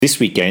This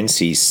weekend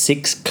sees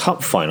 6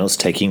 cup finals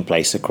taking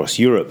place across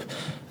Europe.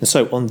 And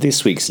so on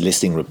this week's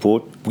listing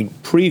report, we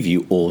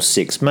preview all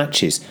 6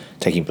 matches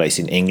taking place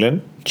in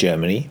England,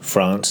 Germany,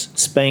 France,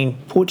 Spain,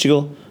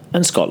 Portugal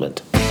and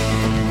Scotland.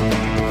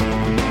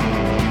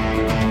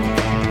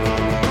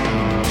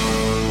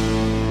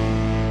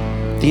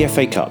 The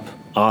FA Cup,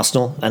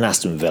 Arsenal and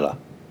Aston Villa.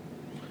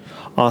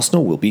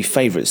 Arsenal will be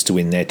favourites to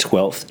win their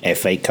 12th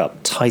FA Cup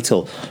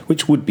title,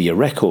 which would be a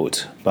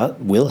record, but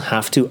will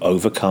have to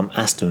overcome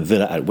Aston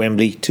Villa at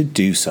Wembley to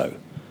do so.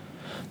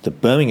 The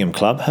Birmingham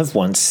club have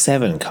won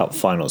 7 cup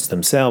finals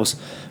themselves,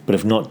 but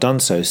have not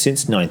done so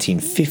since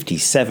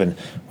 1957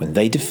 when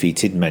they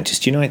defeated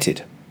Manchester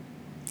United.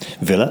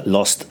 Villa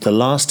lost the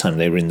last time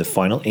they were in the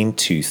final in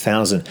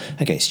 2000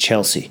 against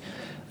Chelsea,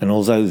 and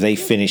although they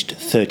finished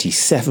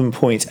 37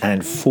 points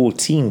and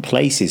 14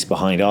 places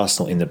behind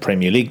Arsenal in the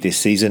Premier League this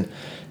season,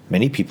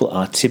 many people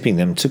are tipping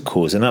them to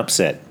cause an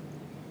upset.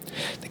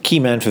 The key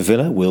man for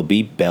Villa will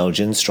be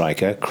Belgian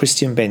striker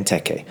Christian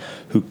Benteke,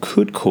 who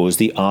could cause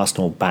the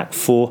Arsenal back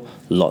four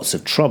lots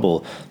of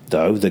trouble,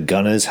 though the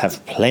Gunners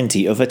have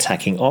plenty of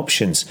attacking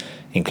options,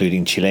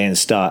 including Chilean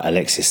star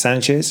Alexis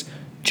Sanchez,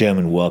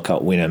 German World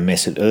Cup winner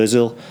Mesut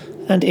Ozil,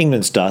 and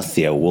England star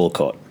Theo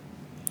Walcott.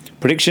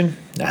 Prediction: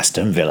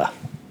 Aston Villa.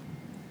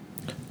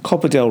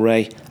 Copa del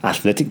Rey,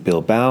 Athletic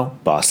Bilbao,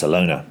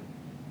 Barcelona.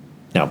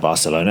 Now,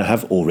 Barcelona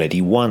have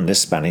already won the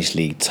Spanish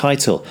League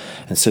title,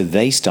 and so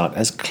they start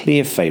as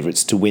clear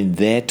favourites to win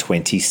their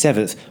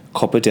 27th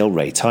Copa del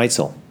Rey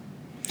title.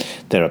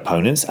 Their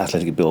opponents,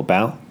 Athletic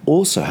Bilbao,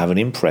 also have an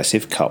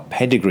impressive cup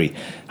pedigree,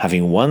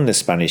 having won the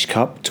Spanish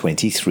Cup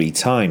 23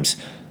 times,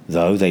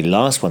 though they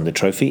last won the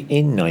trophy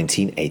in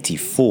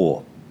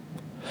 1984.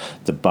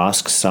 The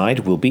Basque side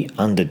will be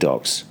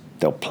underdogs.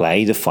 They'll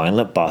play the final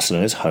at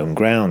Barcelona's home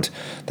ground.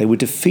 They were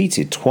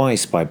defeated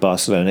twice by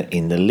Barcelona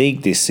in the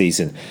league this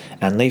season,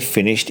 and they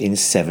finished in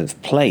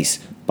 7th place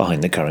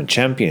behind the current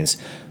champions.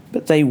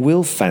 But they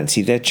will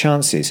fancy their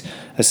chances,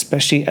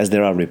 especially as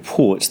there are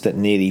reports that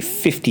nearly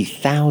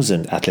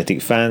 50,000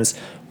 Athletic fans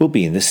will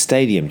be in the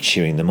stadium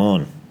cheering them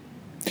on.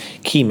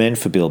 Key men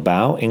for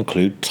Bilbao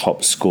include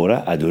top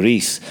scorer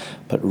Aduriz,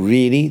 but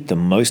really the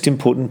most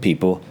important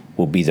people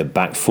will be the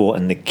back four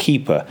and the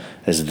keeper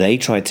as they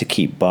try to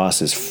keep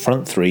Barca's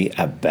front three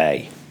at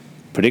bay.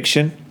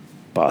 Prediction: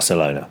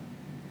 Barcelona.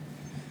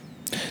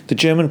 The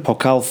German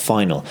Pokal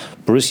final,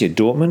 Borussia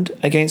Dortmund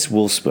against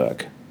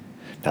Wolfsburg.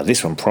 Now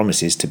this one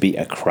promises to be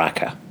a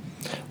cracker.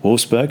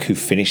 Wolfsburg, who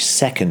finished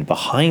second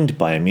behind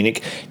Bayern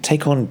Munich,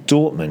 take on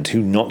Dortmund,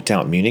 who knocked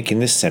out Munich in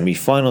the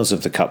semi-finals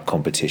of the cup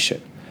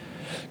competition.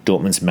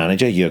 Dortmund's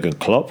manager Jurgen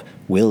Klopp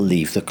will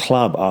leave the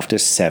club after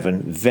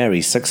 7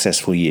 very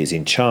successful years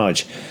in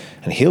charge,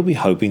 and he'll be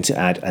hoping to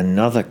add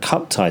another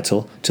cup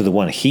title to the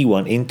one he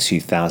won in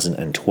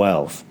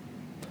 2012.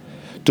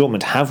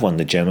 Dortmund have won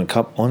the German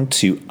Cup on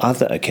 2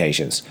 other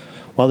occasions,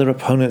 while their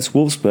opponents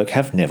Wolfsburg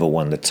have never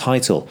won the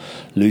title,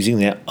 losing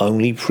their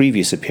only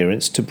previous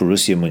appearance to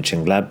Borussia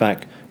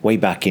Mönchengladbach way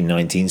back in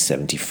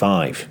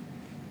 1975.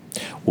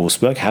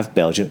 Wolfsburg have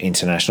Belgian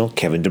international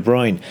Kevin De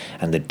Bruyne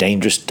and the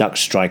dangerous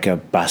Dutch striker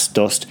Bas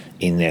Dost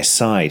in their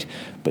side,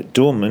 but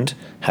Dortmund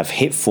have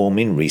hit form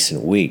in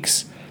recent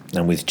weeks,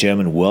 and with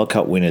German World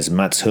Cup winners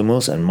Mats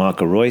Hummels and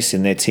Marco Reus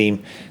in their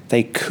team,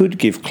 they could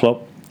give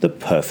Klopp the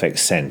perfect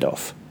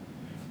send-off.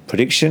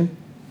 Prediction: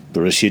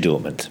 Borussia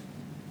Dortmund.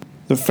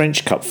 The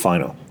French Cup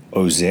final,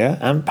 Auxerre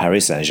and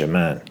Paris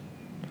Saint-Germain.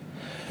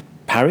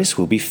 Paris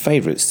will be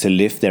favourites to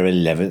lift their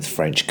 11th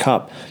French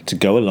Cup to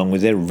go along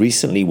with their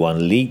recently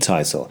won league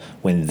title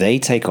when they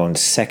take on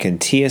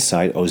second-tier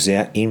side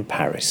Auxerre in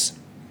Paris.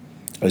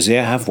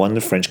 Auxerre have won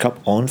the French Cup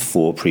on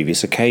 4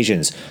 previous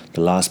occasions,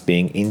 the last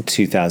being in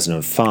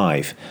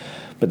 2005,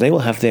 but they will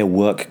have their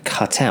work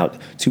cut out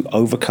to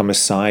overcome a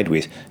side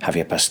with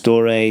Javier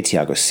Pastore,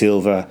 Thiago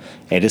Silva,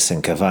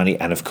 Edinson Cavani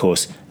and of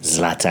course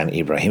Zlatan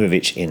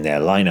Ibrahimovic in their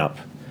lineup.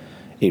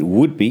 It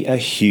would be a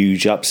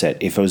huge upset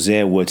if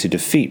Auxerre were to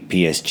defeat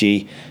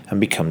PSG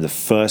and become the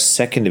first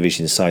second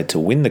division side to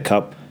win the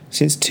cup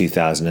since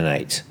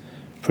 2008.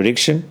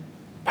 Prediction: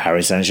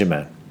 Paris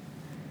Saint-Germain.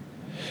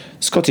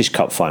 Scottish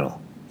Cup final,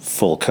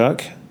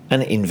 Falkirk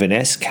and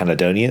Inverness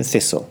Caledonian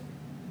Thistle.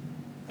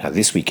 Now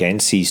this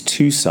weekend sees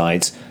 2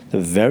 sides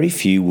that very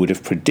few would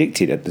have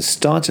predicted at the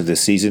start of the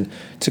season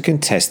to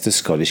contest the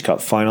Scottish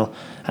Cup final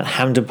at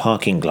Hampden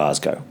Park in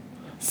Glasgow: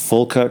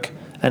 Falkirk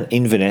and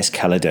Inverness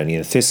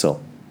Caledonian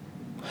Thistle.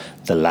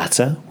 The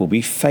latter will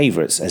be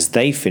favourites as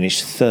they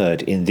finished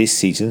 3rd in this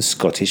season's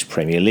Scottish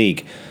Premier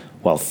League,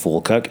 while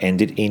Falkirk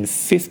ended in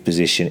 5th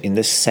position in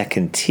the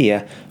second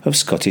tier of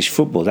Scottish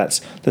football, that's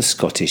the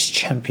Scottish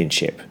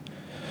Championship.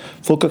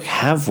 Falkirk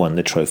have won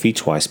the trophy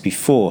twice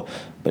before,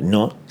 but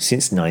not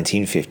since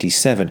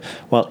 1957,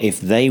 while if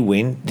they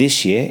win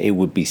this year it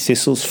would be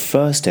Thistle's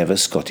first ever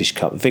Scottish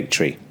Cup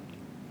victory.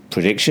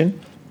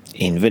 Prediction: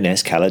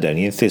 Inverness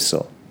Caledonian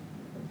Thistle.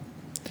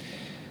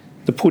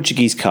 The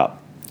Portuguese Cup,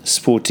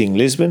 Sporting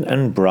Lisbon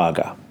and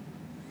Braga.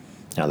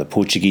 Now, the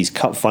Portuguese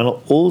Cup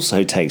final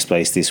also takes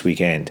place this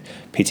weekend,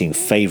 pitting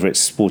favourites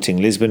Sporting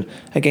Lisbon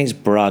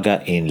against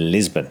Braga in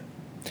Lisbon.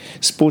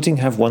 Sporting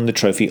have won the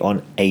trophy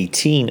on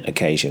 18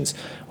 occasions,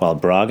 while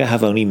Braga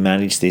have only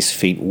managed this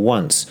feat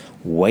once,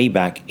 way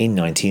back in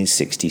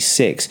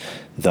 1966,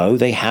 though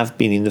they have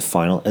been in the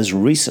final as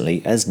recently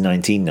as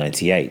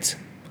 1998.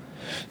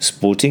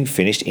 Sporting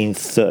finished in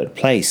third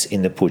place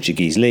in the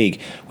Portuguese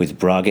league, with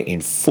Braga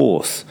in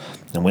fourth,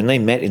 and when they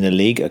met in the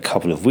league a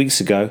couple of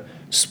weeks ago,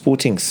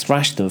 Sporting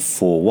thrashed them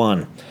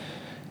 4-1.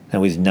 Now,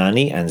 with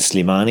Nani and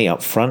Slimani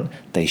up front,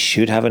 they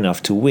should have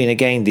enough to win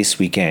again this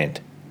weekend,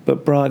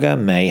 but Braga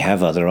may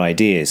have other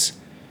ideas.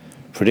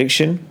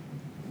 Prediction: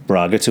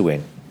 Braga to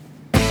win.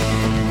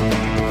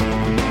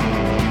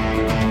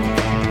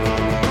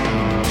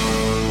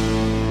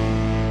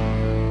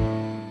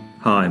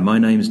 Hi, my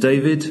name's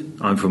David.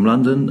 I'm from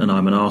London and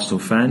I'm an Arsenal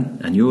fan,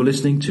 and you're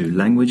listening to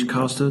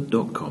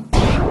LanguageCaster.com.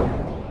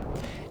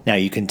 Now,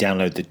 you can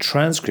download the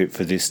transcript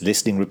for this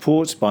listening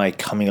report by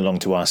coming along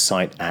to our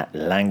site at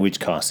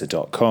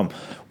LanguageCaster.com,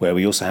 where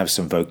we also have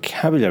some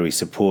vocabulary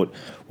support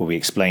where we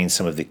explain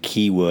some of the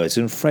key words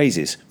and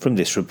phrases from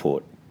this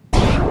report.